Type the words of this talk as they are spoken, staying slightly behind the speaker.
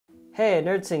Hey,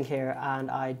 NerdSync here, and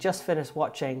I just finished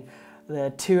watching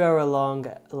the 2-hour-long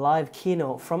live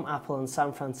keynote from Apple in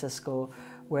San Francisco,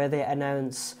 where they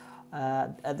announce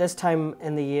at this time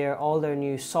in the year all their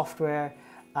new software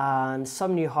and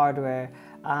some new hardware.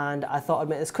 And I thought I'd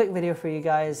make this quick video for you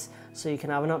guys so you can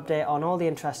have an update on all the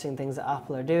interesting things that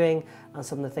Apple are doing and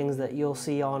some of the things that you'll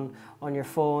see on your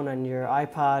phone and your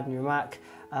iPad and your Mac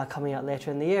coming out later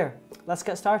in the year. Let's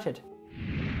get started.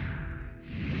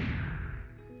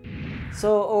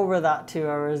 So over that 2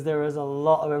 hours, there was a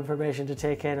lot of information to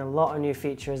take in, a lot of new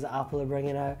features that Apple are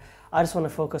bringing out. I just want to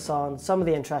focus on some of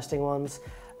the interesting ones.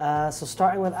 So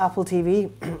starting with Apple TV,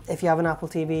 if you have an Apple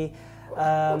TV,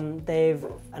 they've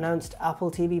announced Apple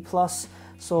TV Plus.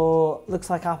 So looks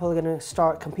like Apple are going to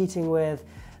start competing with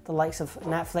the likes of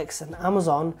Netflix and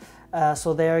Amazon.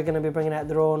 So they're going to be bringing out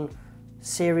their own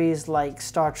series like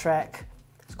Star Trek.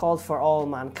 It's called For All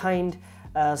Mankind.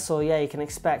 So yeah, you can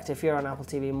expect, if you're on Apple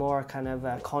TV, more kind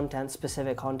of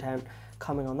specific content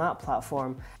coming on that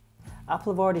platform.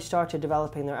 Apple have already started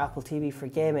developing their Apple TV for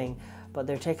gaming, but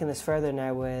they're taking this further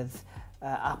now with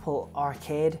Apple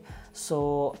Arcade.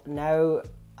 So now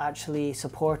actually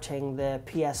supporting the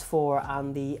PS4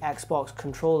 and the Xbox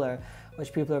controller,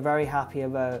 which people are very happy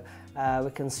about.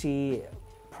 We can see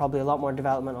probably a lot more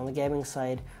development on the gaming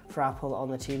side for Apple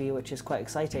on the TV, which is quite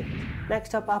exciting.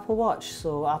 Next up, Apple Watch.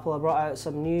 So Apple have brought out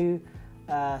some new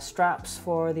straps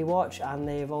for the watch, and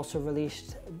they've also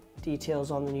released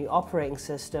details on the new operating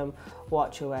system,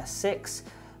 watchOS 6.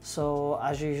 So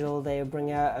as usual, they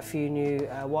bring out a few new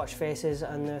watch faces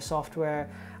and their software,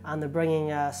 and they're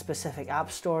bringing a specific app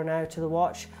store now to the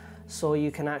watch, so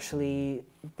you can actually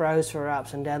browse for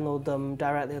apps and download them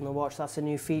directly on the watch. That's a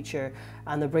new feature,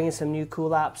 and they're bringing some new cool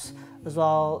apps as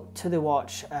well to the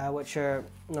watch, which are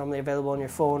normally available on your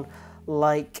phone,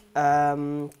 like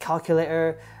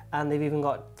calculator, and they've even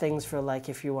got things for, like,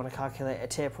 if you want to calculate a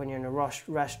tip when you're in a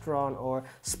restaurant or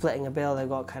splitting a bill. They've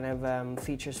got kind of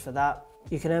features for that.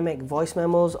 You can now make voice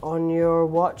memos on your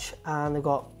watch, and they've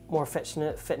got more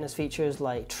fitness features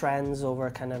like trends over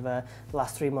kind of the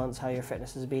last 3 months, how your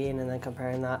fitness has been, and then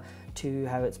comparing that to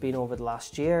how it's been over the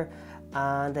last year.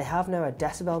 And they have now a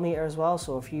decibel meter as well,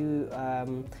 so if you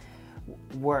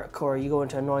work or you go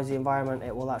into a noisy environment,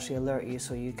 it will actually alert you,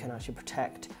 so you can actually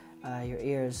protect your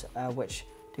ears, which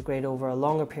degrade over a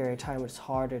longer period of time. It's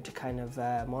harder to kind of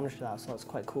monitor that, so that's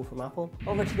quite cool from Apple.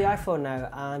 Over to the iPhone now,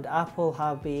 and Apple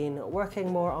have been working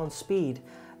more on speed.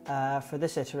 For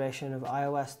this iteration of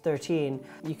iOS 13,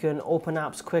 you can open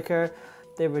apps quicker.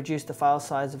 They've reduced the file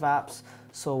size of apps,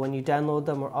 so when you download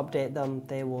them or update them,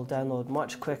 they will download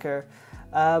much quicker.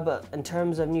 But in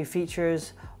terms of new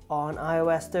features on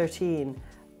iOS 13,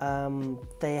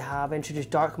 they have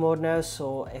introduced dark mode now,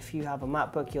 so if you have a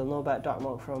MacBook, you'll know about dark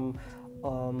mode from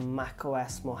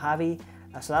macOS Mojave.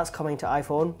 So that's coming to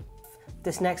iPhone.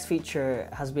 This next feature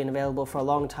has been available for a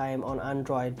long time on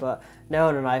Android, but now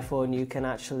on an iPhone you can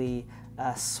actually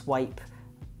swipe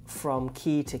from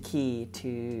key to key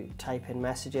to type in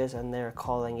messages, and they're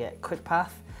calling it Quick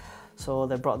Path. So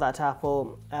they brought that to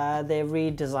Apple. They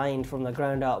redesigned from the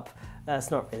ground up.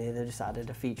 It's not really, they just added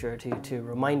a feature to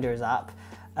Reminders app.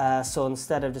 So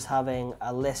instead of just having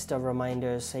a list of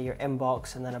reminders, say your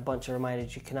inbox, and then a bunch of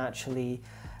reminders, you can actually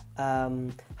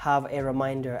have a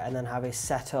reminder and then have a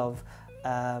set of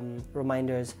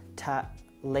reminders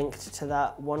linked to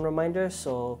that one reminder,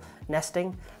 so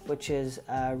nesting, which is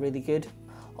really good.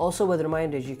 Also with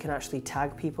reminders, you can actually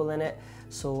tag people in it,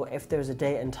 so if there's a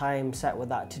date and time set with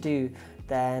that to do,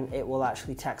 then it will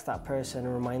actually text that person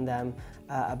and remind them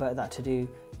about that to do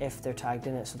if they're tagged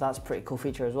in it. So that's a pretty cool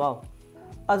feature as well.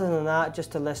 Other than that,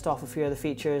 just to list off a few of the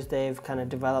features, they've kind of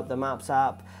developed the Maps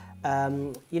app.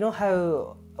 You know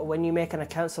how when you make an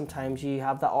account, sometimes you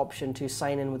have that option to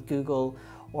sign in with Google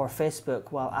or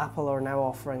Facebook? Well, Apple are now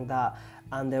offering that,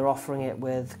 and they're offering it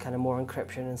with kind of more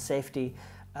encryption and safety,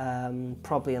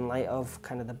 probably in light of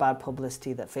kind of the bad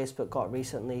publicity that Facebook got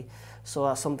recently. So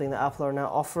that's something that Apple are now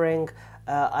offering.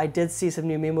 I did see some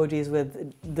new emojis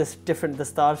with this different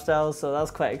star styles, so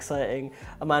that's quite exciting.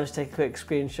 I managed to take a quick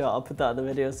screenshot. I'll put that in the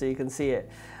video so you can see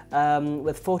it.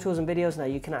 With photos and videos now,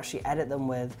 you can actually edit them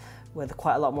with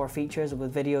quite a lot more features.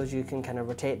 With videos, you can kind of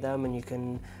rotate them, and you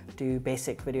can do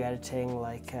basic video editing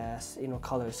like you know,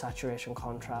 colors, saturation,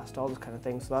 contrast, all those kind of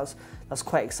things. So that's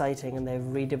quite exciting, and they've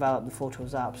redeveloped the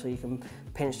Photos app, so you can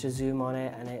pinch to zoom on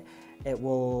it, and it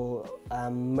will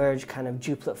merge kind of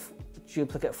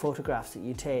duplicate photographs that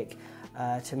you take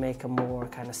to make a more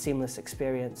kind of seamless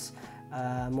experience,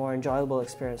 more enjoyable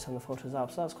experience on the Photos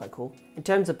app. So that's quite cool. In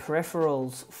terms of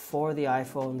peripherals for the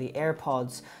iPhone, the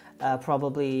AirPods,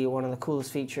 probably one of the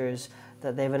coolest features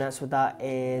that they've announced with that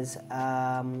is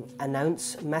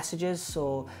announce messages.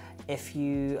 So if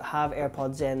you have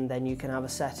AirPods in, then you can have a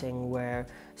setting where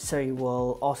Siri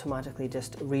will automatically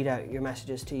just read out your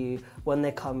messages to you when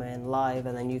they come in live,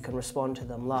 and then you can respond to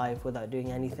them live without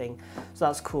doing anything. So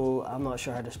that's cool. I'm not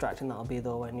sure how distracting that'll be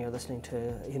though when you're listening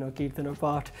to, you know, Keith and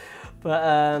apart. But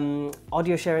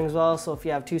audio sharing as well. So if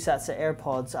you have two sets of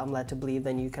AirPods, I'm led to believe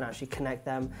then you can actually connect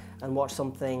them and watch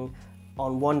something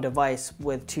on one device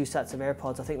with two sets of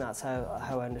AirPods. I think that's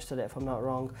how I understood it, if I'm not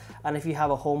wrong. And if you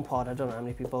have a HomePod, I don't know how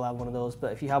many people have one of those,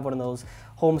 but if you have one of those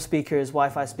home speakers,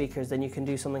 Wi-Fi speakers, then you can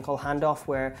do something called handoff,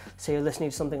 where say you're listening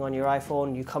to something on your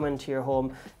iPhone, you come into your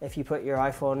home, if you put your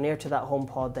iPhone near to that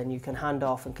HomePod, then you can hand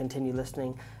off and continue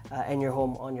listening in your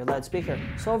home on your loudspeaker.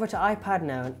 So over to iPad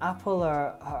now, and Apple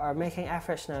are making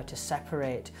efforts now to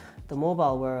separate the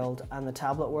mobile world and the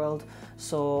tablet world.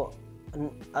 So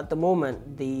at the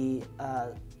moment, the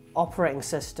operating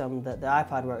system that the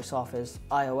iPad works off is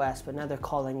iOS, but now they're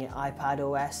calling it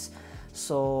iPadOS.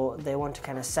 So they want to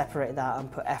kind of separate that and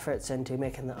put efforts into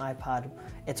making the iPad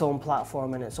its own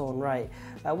platform in its own right,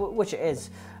 which it is.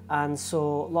 And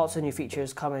so lots of new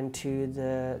features come into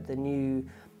the new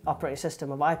operating system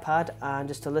of iPad, and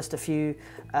just to list a few,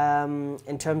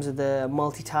 in terms of the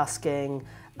multitasking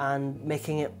and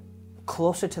making it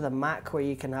closer to the Mac, where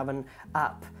you can have an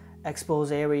app expose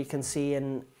where you can see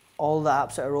in all the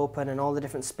apps that are open and all the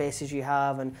different spaces you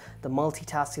have, and the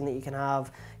multitasking that you can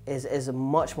have is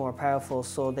much more powerful.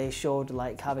 So they showed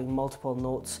like having multiple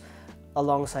notes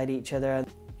alongside each other.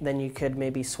 Then you could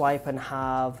maybe swipe and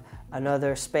have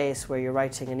another space where you're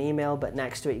writing an email, but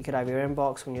next to it you could have your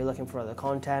inbox when you're looking for other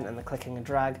content, and the clicking and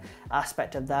drag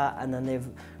aspect of that. And then they've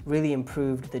really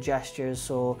improved the gestures,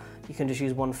 so you can just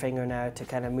use one finger now to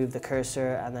kind of move the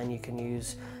cursor, and then you can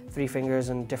use three fingers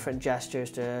and different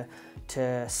gestures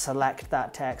to select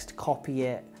that text, copy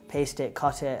it, paste it,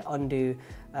 cut it, undo.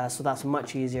 So that's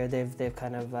much easier. They've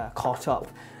kind of caught up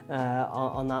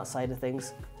on that side of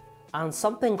things. And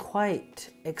something quite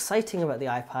exciting about the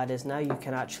iPad is now you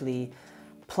can actually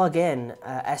plug in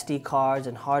SD cards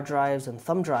and hard drives and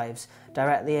thumb drives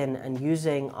directly in, and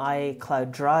using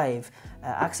iCloud Drive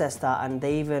access that. And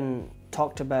they even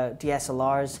talked about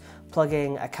DSLRs,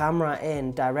 plugging a camera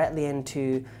in directly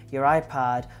into your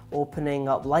iPad, opening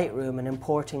up Lightroom and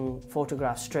importing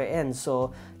photographs straight in.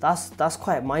 So that's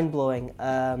quite mind-blowing.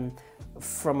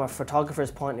 From a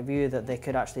photographer's point of view, that they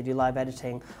could actually do live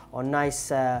editing on nice,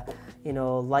 you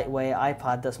know, lightweight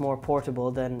iPad that's more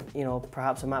portable than, you know,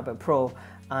 perhaps a MacBook Pro,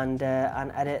 and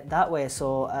edit that way.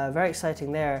 So very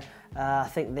exciting there. I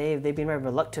think they've been very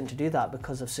reluctant to do that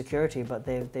because of security, but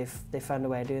they've found a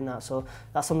way of doing that. So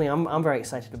that's something I'm very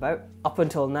excited about. Up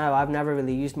until now, I've never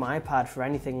really used my iPad for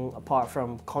anything apart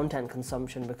from content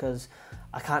consumption, because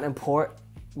I can't import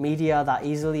media that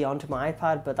easily onto my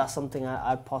iPad, but that's something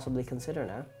I'd possibly consider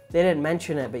now. They didn't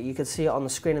mention it, but you could see it on the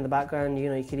screen in the background. You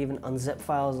know, you could even unzip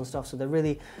files and stuff. So they're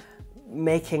really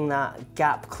making that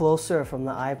gap closer from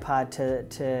the iPad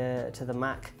to the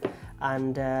Mac.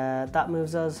 And that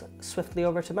moves us swiftly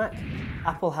over to Mac.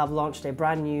 Apple have launched a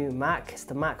brand new Mac. It's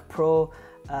the Mac Pro.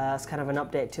 It's kind of an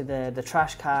update to the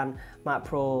trash can Mac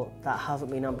Pro that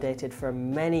hasn't been updated for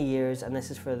many years, and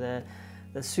this is for the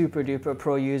super duper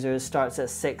pro users. Starts at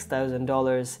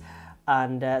 $6,000,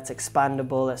 and it's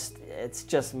expandable. It's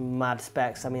just mad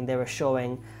specs. I mean, they were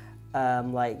showing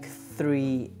like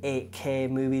 3 8K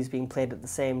movies being played at the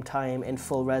same time in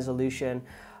full resolution.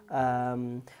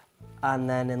 And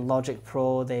then in Logic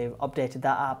Pro, they've updated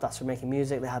that app. That's for making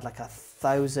music. They had like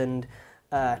 1,000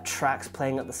 tracks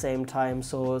playing at the same time.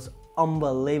 So it was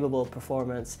unbelievable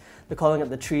performance. They're calling it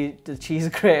the cheese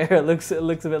grater. It looks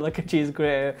a bit like a cheese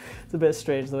grater. It's a bit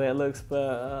strange the way it looks,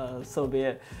 but so be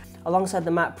it. Alongside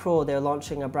the Mac Pro, they're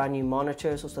launching a brand new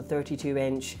monitor. So it's a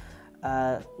 32-inch,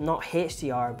 not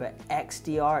HDR, but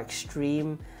XDR,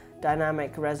 extreme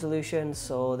dynamic resolution.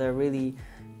 So they're really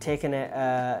taking it,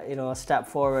 you know, a step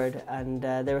forward, and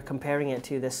they were comparing it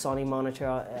to this Sony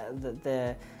monitor that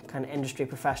the kind of industry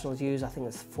professionals use. I think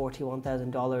it's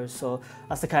 $41,000. So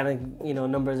that's the kind of, you know,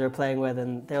 numbers they're playing with,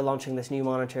 and they're launching this new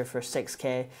monitor for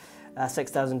 $6K,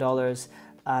 $6,000,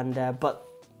 and but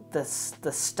the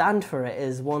stand for it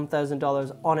is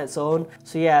 $1,000 on its own.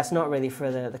 So yeah, it's not really for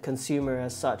the consumer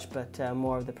as such, but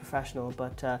more of the professional.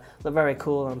 But look very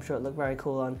cool. I'm sure it looked very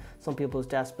cool on some people's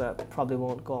desks, but probably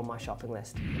won't go on my shopping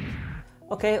list.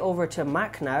 Okay, over to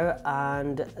Mac now,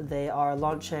 and they are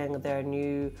launching their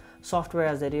new software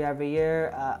as they do every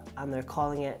year, and they're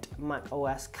calling it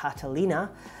MacOS Catalina.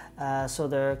 So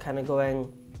they're kind of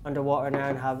going underwater now,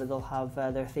 and they'll have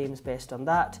their themes based on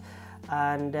that.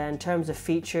 And in terms of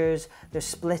features, they're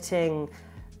splitting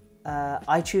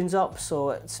iTunes up,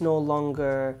 so it's no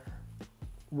longer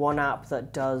one app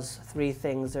that does three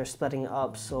things. They're splitting it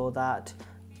up so that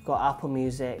you've got Apple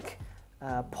Music,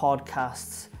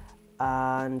 podcasts,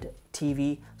 and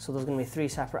TV. So there's going to be three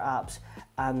separate apps.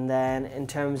 And then in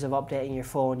terms of updating your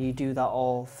phone, you do that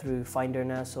all through Finder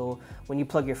now. So when you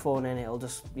plug your phone in,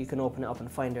 you can open it up in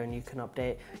Finder and you can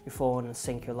update your phone and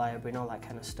sync your library and all that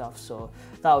kind of stuff. So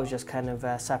that was just kind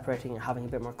of separating and having a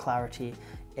bit more clarity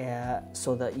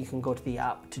so that you can go to the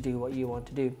app to do what you want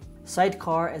to do.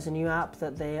 Sidecar is a new app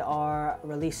that they are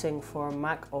releasing for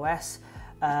macOS,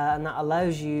 and that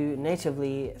allows you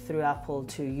natively through Apple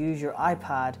to use your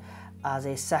iPad as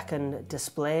a second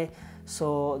display.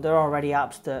 So there are already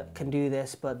apps that can do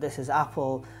this, but this is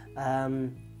Apple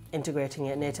integrating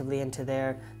it natively into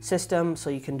their system, so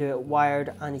you can do it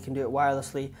wired and you can do it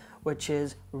wirelessly, which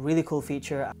is a really cool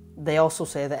feature. They also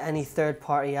say that any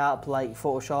third-party app like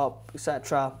Photoshop,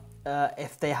 etc.,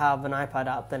 if they have an iPad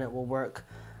app, then it will work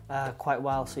quite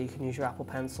well, so you can use your Apple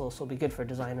Pencil, so it'll be good for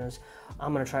designers.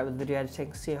 I'm going to try it with video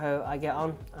editing, see how I get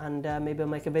on, and maybe I'll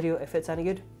make a video if it's any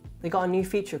good. They got a new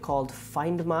feature called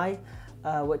Find My,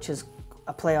 which is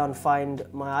a play on Find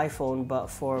My iPhone, but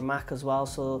for Mac as well.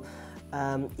 So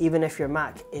even if your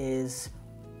Mac is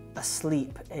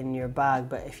asleep in your bag,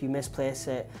 but if you misplace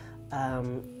it,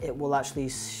 it will actually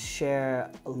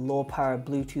share a low-power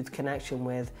Bluetooth connection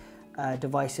with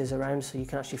devices around, so you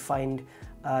can actually find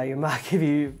your Mac if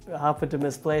you happen to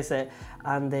misplace it.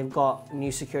 And they've got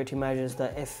new security measures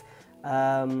that if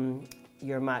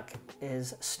your Mac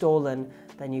is stolen,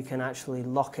 then you can actually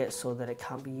lock it so that it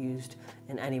can't be used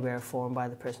in any way or form by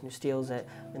the person who steals it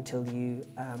until you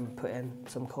put in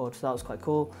some code. So that was quite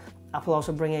cool. Apple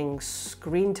also bringing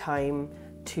screen time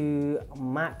to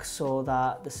Mac, so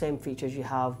that the same features you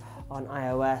have on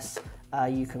iOS,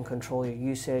 you can control your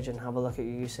usage and have a look at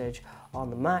your usage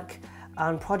on the Mac.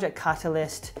 And Project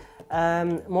Catalyst,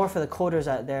 more for the coders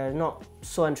out there, not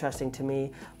so interesting to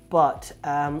me, but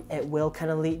it will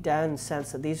kind of leak down in the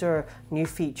sense that these are new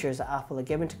features that Apple are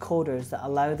giving to coders that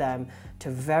allow them to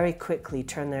very quickly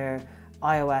turn their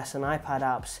iOS and iPad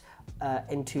apps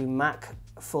into Mac,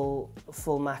 full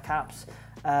Mac apps.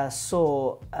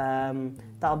 So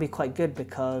that'll be quite good,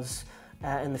 because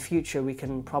in the future we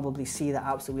can probably see the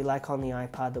apps that we like on the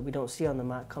iPad that we don't see on the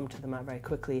Mac come to the Mac very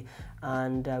quickly,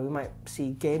 and we might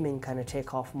see gaming kind of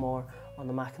take off more on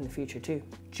the Mac in the future too.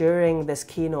 During this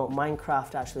keynote,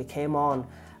 Minecraft actually came on,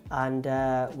 and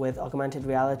with augmented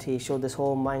reality showed this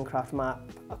whole Minecraft map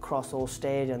across the whole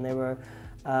stage, and they were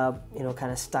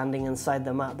kind of standing inside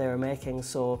the map they were making.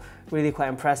 So really quite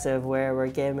impressive where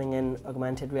gaming in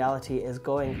augmented reality is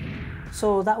going.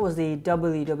 So that was the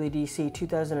WWDC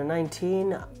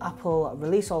 2019. Apple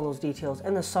released all those details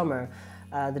in the summer.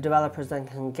 The developers then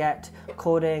can get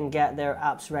coding, get their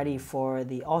apps ready for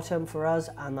the autumn for us,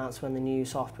 and that's when the new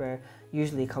software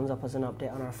usually comes up as an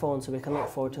update on our phone, so we can look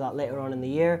forward to that later on in the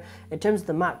year. In terms of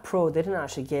the Mac Pro, they didn't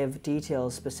actually give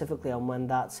details specifically on when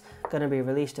that's going to be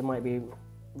released. It might be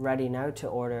ready now to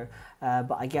order,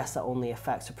 but I guess that only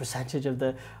affects a percentage of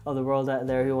the world out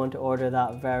there who want to order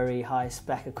that very high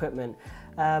spec equipment.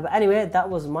 But anyway, that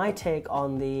was my take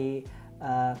on the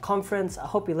conference. I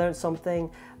hope you learned something,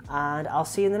 and I'll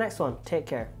see you in the next one. Take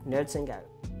care. Nerdsync out.